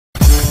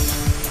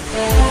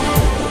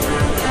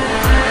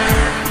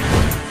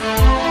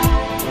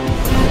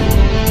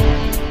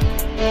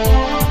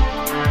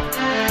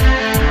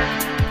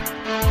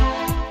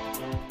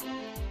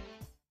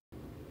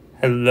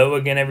Hello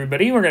again,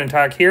 everybody. We're going to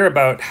talk here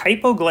about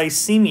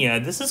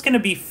hypoglycemia. This is going to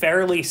be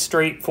fairly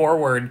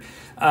straightforward.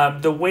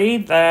 The way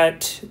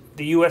that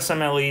the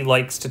USMLE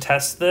likes to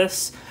test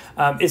this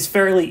is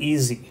fairly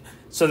easy.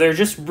 So there are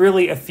just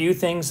really a few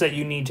things that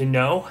you need to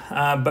know.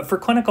 But for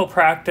clinical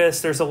practice,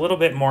 there's a little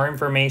bit more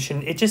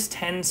information. It just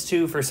tends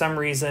to, for some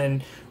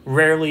reason,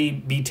 rarely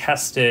be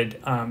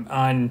tested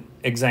on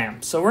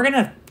exams. So we're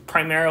going to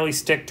primarily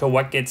stick to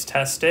what gets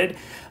tested.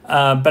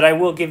 But I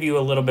will give you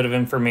a little bit of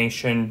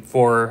information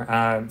for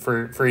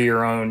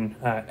your own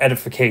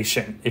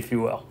edification, if you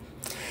will.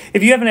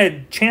 If you haven't had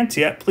a chance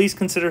yet, please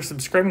consider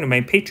subscribing to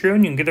my Patreon.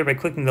 You can get there by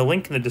clicking the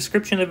link in the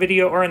description of the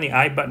video or on the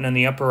I button in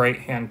the upper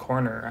right-hand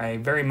corner. I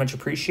very much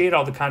appreciate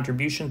all the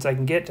contributions I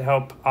can get to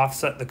help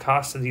offset the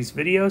cost of these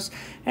videos,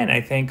 and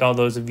I thank all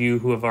those of you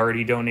who have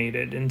already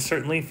donated. And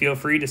certainly feel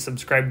free to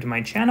subscribe to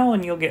my channel,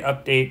 and you'll get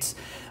updates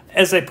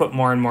as I put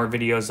more and more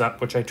videos up,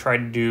 which I try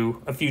to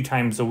do a few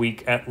times a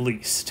week at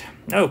least.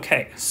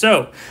 Okay,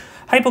 so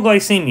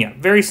hypoglycemia,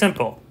 very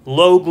simple,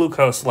 low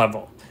glucose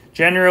level.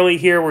 Generally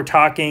here we're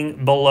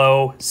talking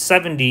below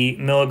 70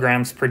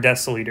 milligrams per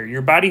deciliter.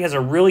 Your body has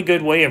a really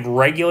good way of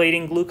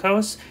regulating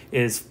glucose,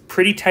 it is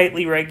pretty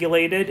tightly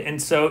regulated,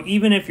 and so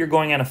even if you're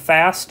going on a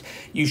fast,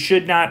 you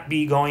should not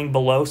be going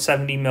below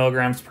 70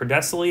 milligrams per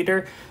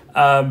deciliter.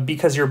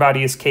 Because your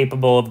body is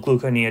capable of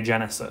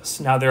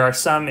gluconeogenesis. Now, there are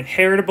some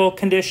heritable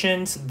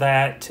conditions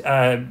that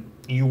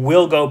you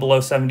will go below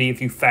 70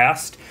 if you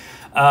fast,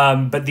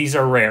 but these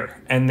are rare,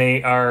 and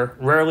they are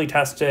rarely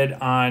tested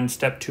on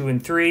step 2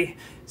 and 3.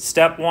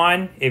 Step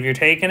 1, if you're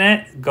taking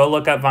it, go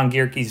look up von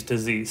Gierke's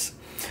disease.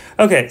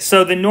 Okay,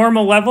 so the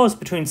normal level is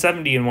between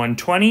 70 and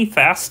 120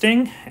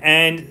 fasting,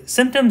 and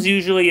symptoms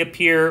usually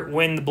appear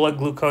when the blood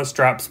glucose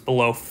drops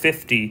below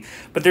 50,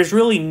 but there's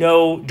really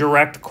no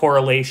direct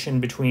correlation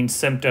between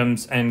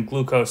symptoms and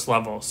glucose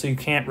levels, so you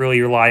can't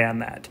really rely on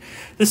that.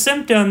 The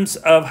symptoms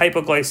of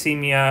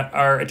hypoglycemia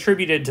are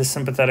attributed to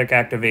sympathetic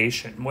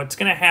activation. What's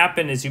going to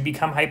happen is you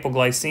become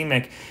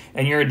hypoglycemic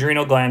and your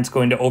adrenal gland's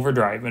going to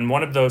overdrive, and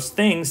one of those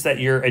things that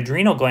your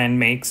adrenal gland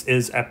makes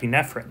is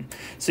epinephrine.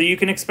 So you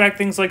can expect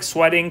things like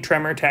sweating,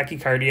 tremor,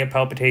 tachycardia,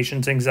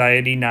 palpitations,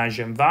 anxiety,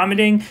 nausea, and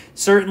vomiting.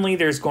 Certainly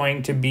there's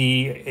going to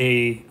be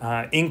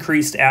a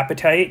increased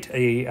appetite.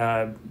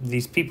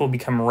 These people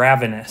become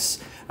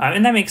ravenous.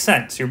 And that makes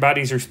sense. Your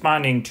body's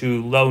responding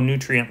to low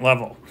nutrient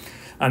level.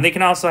 They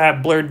can also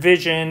have blurred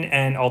vision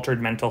and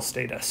altered mental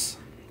status.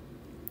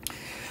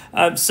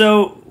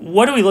 So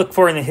what do we look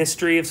for in the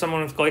history of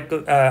someone with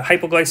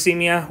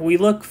hypoglycemia? We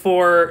look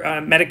for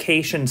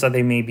medications that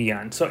they may be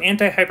on. So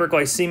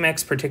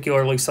anti-hyperglycemics,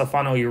 particularly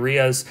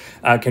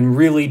sulfonylureas, can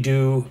really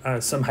do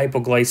some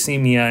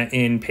hypoglycemia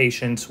in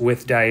patients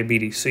with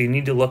diabetes. So you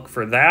need to look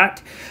for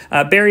that.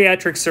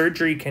 Bariatric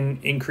surgery can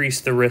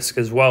increase the risk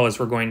as well, as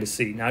we're going to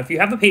see. Now, if you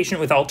have a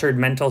patient with altered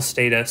mental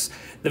status,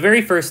 the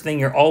very first thing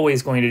you're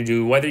always going to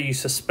do, whether you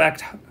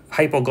suspect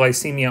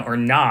hypoglycemia or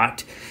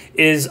not,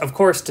 is, of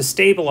course, to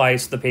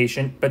stabilize the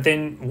patient, but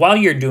then while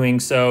you're doing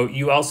so,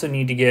 you also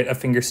need to get a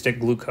finger stick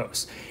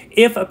glucose.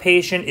 If a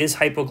patient is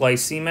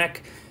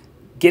hypoglycemic,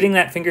 getting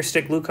that finger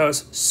stick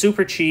glucose,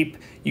 super cheap.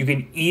 You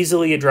can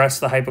easily address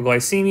the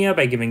hypoglycemia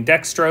by giving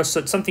dextrose, so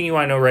it's something you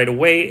want to know right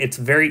away. It's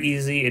very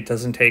easy. It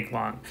doesn't take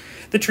long.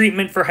 The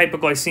treatment for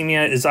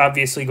hypoglycemia is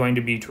obviously going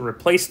to be to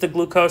replace the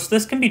glucose.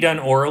 This can be done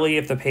orally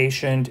if the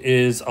patient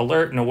is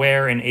alert and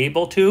aware and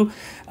able to.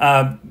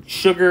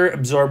 Sugar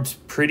absorbs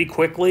pretty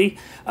quickly.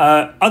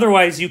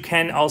 Otherwise, you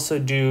can also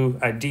do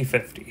a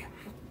D50.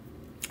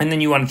 And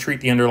then you want to treat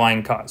the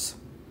underlying cause.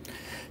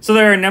 So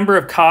there are a number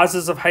of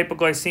causes of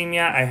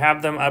hypoglycemia. I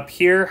have them up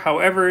here.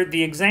 However,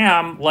 the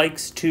exam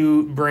likes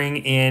to bring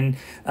in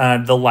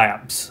the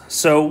labs.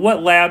 So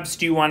what labs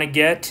do you want to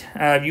get?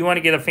 You want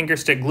to get a finger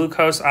stick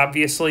glucose,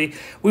 obviously.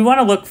 We want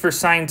to look for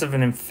signs of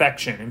an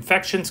infection.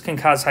 Infections can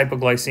cause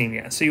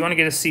hypoglycemia. So you want to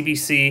get a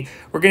CBC.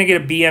 We're going to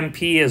get a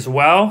BMP as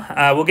well.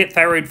 We'll get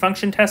thyroid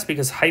function tests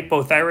because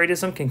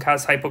hypothyroidism can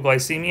cause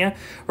hypoglycemia.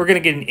 We're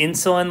going to get an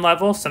insulin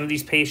level. Some of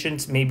these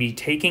patients may be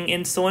taking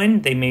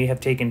insulin. They may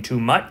have taken too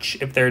much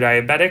if they're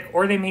diabetic,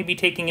 or they may be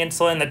taking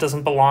insulin that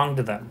doesn't belong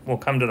to them. We'll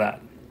come to that.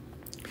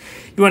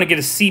 You want to get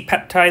a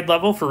C-peptide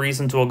level for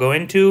reasons we'll go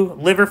into.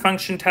 Liver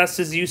function test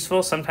is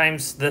useful.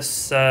 Sometimes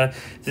this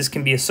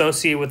can be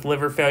associated with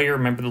liver failure.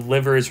 Remember, the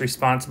liver is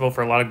responsible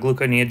for a lot of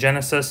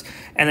gluconeogenesis.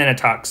 And then a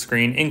tox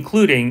screen,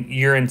 including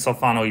urine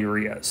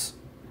sulfonylureas.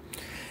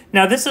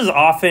 Now, this is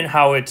often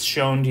how it's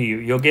shown to you.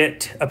 You'll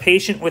get a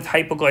patient with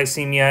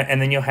hypoglycemia,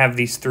 and then you'll have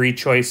these three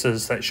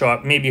choices that show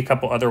up, maybe a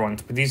couple other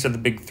ones, but these are the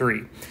big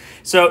three.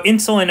 So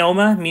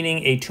insulinoma,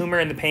 meaning a tumor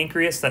in the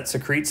pancreas that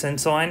secretes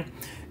insulin.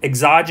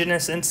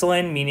 Exogenous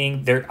insulin,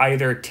 meaning they're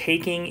either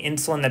taking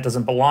insulin that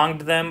doesn't belong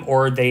to them,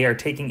 or they are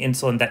taking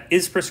insulin that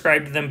is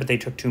prescribed to them, but they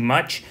took too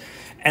much.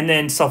 And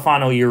then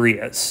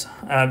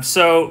sulfonylureas.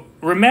 So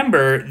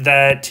remember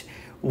that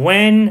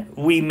when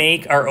we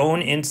make our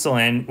own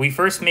insulin, we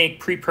first make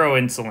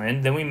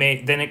pre-proinsulin,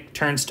 then it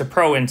turns to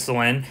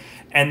proinsulin,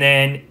 and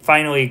then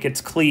finally it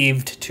gets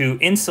cleaved to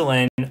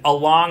insulin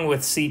along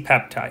with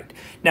C-peptide.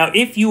 Now,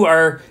 if you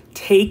are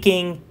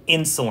taking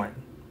insulin,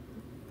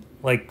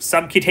 like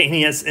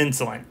subcutaneous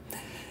insulin,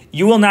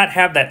 you will not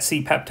have that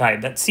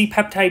C-peptide. That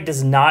C-peptide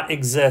does not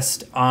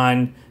exist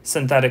on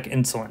synthetic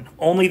insulin,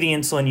 only the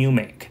insulin you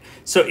make.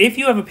 So if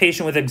you have a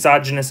patient with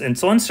exogenous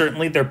insulin,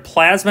 certainly their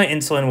plasma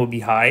insulin will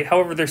be high.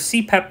 However, their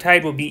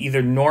C-peptide will be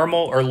either normal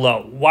or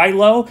low. Why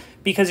low?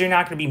 Because you're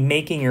not going to be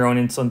making your own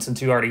insulin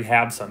since you already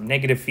have some.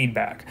 Negative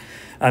feedback.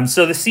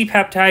 So the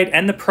C-peptide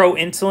and the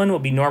proinsulin will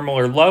be normal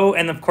or low,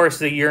 and of course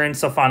the urine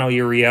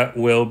sulfonylurea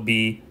will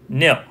be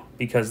nil,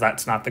 because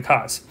that's not the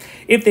cause.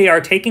 If they are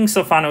taking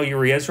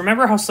sulfonylureas,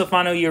 remember how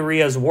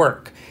sulfonylureas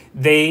work.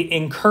 They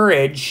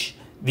encourage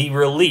the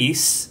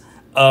release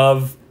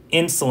of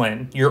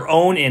insulin, your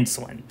own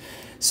insulin.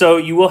 So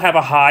you will have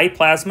a high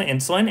plasma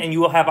insulin and you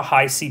will have a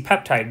high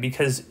C-peptide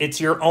because it's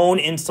your own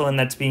insulin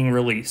that's being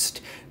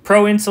released.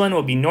 Proinsulin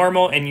will be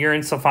normal and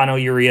urine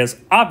sulfonylureas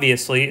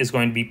obviously is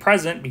going to be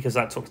present because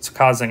that's what's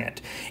causing it.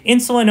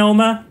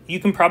 Insulinoma, you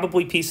can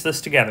probably piece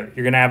this together.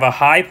 You're going to have a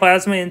high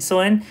plasma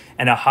insulin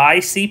and a high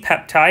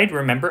C-peptide.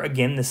 Remember,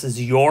 again, this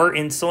is your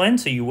insulin,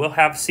 so you will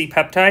have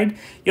C-peptide.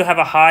 You'll have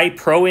a high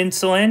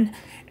proinsulin,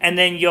 and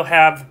then you'll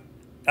have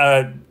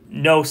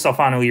no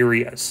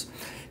sulfonylureas.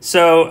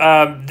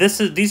 So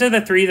these are the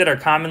three that are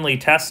commonly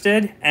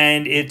tested,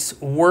 and it's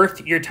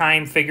worth your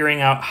time figuring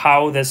out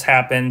how this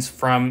happens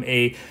from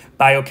a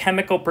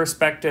biochemical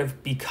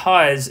perspective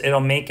because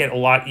it'll make it a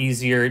lot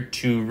easier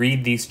to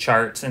read these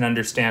charts and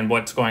understand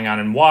what's going on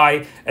and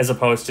why, as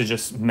opposed to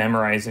just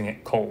memorizing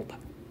it cold.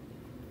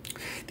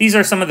 These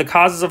are some of the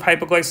causes of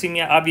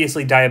hypoglycemia.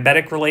 Obviously,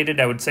 diabetic related,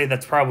 I would say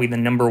that's probably the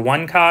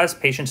 #1 cause.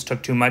 Patients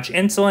took too much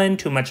insulin,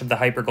 too much of the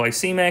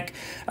hyperglycemic.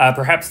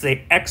 Perhaps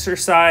they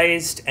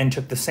exercised and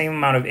took the same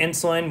amount of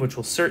insulin, which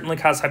will certainly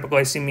cause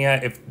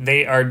hypoglycemia. If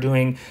they are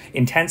doing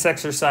intense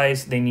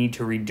exercise, they need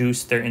to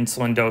reduce their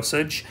insulin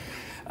dosage.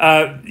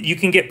 You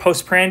can get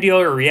postprandial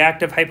or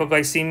reactive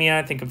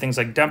hypoglycemia. Think of things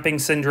like dumping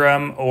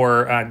syndrome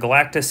or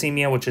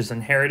galactosemia, which is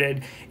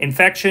inherited.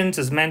 Infections,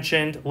 as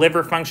mentioned.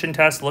 Liver function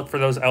tests, look for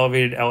those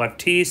elevated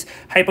LFTs.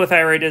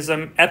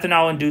 Hypothyroidism,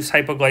 ethanol-induced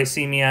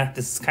hypoglycemia.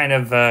 This is kind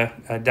of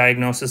a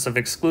diagnosis of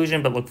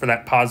exclusion, but look for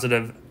that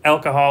positive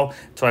alcohol.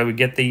 So I would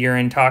get the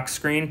urine tox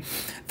screen.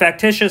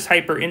 Factitious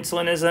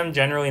hyperinsulinism,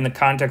 generally in the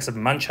context of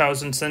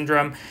Munchausen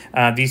syndrome.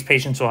 These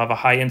patients will have a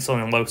high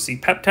insulin and low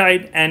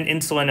C-peptide, and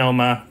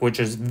insulinoma, which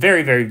is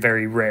very, very,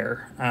 very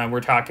rare.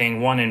 We're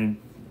talking 1 in,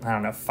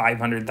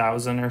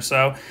 500,000 or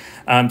so.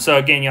 So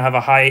again, you'll have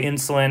a high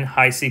insulin,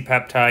 high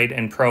C-peptide,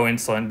 and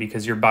proinsulin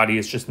because your body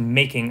is just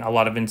making a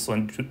lot of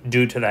insulin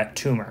due to that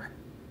tumor.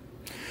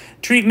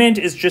 Treatment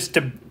is just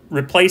to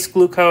replace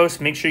glucose.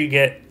 Make sure you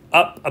get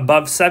up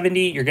above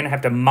 70. You're going to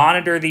have to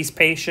monitor these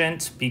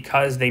patients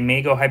because they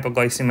may go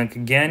hypoglycemic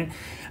again.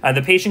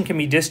 The patient can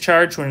be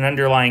discharged when an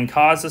underlying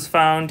cause is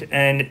found,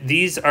 and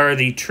these are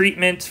the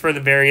treatments for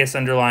the various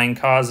underlying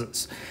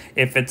causes.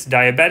 If it's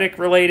diabetic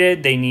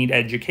related, they need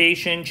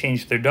education,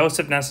 change their dose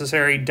if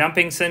necessary.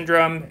 Dumping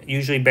syndrome,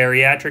 usually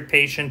bariatric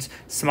patients,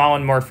 small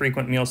and more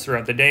frequent meals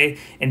throughout the day.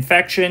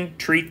 Infection,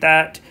 treat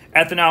that.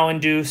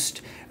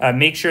 Ethanol-induced,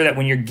 make sure that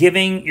when you're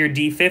giving your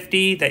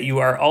D50 that you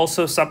are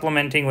also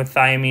supplementing with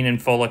thiamine and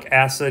folic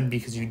acid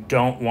because you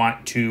don't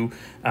want to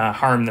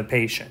harm the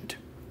patient.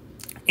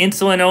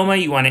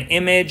 Insulinoma, you want to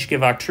image,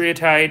 give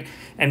octreotide,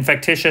 and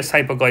factitious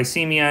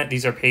hypoglycemia.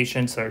 These are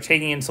patients that are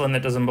taking insulin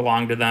that doesn't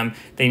belong to them.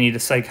 They need a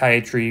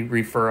psychiatry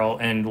referral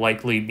and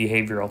likely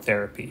behavioral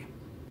therapy.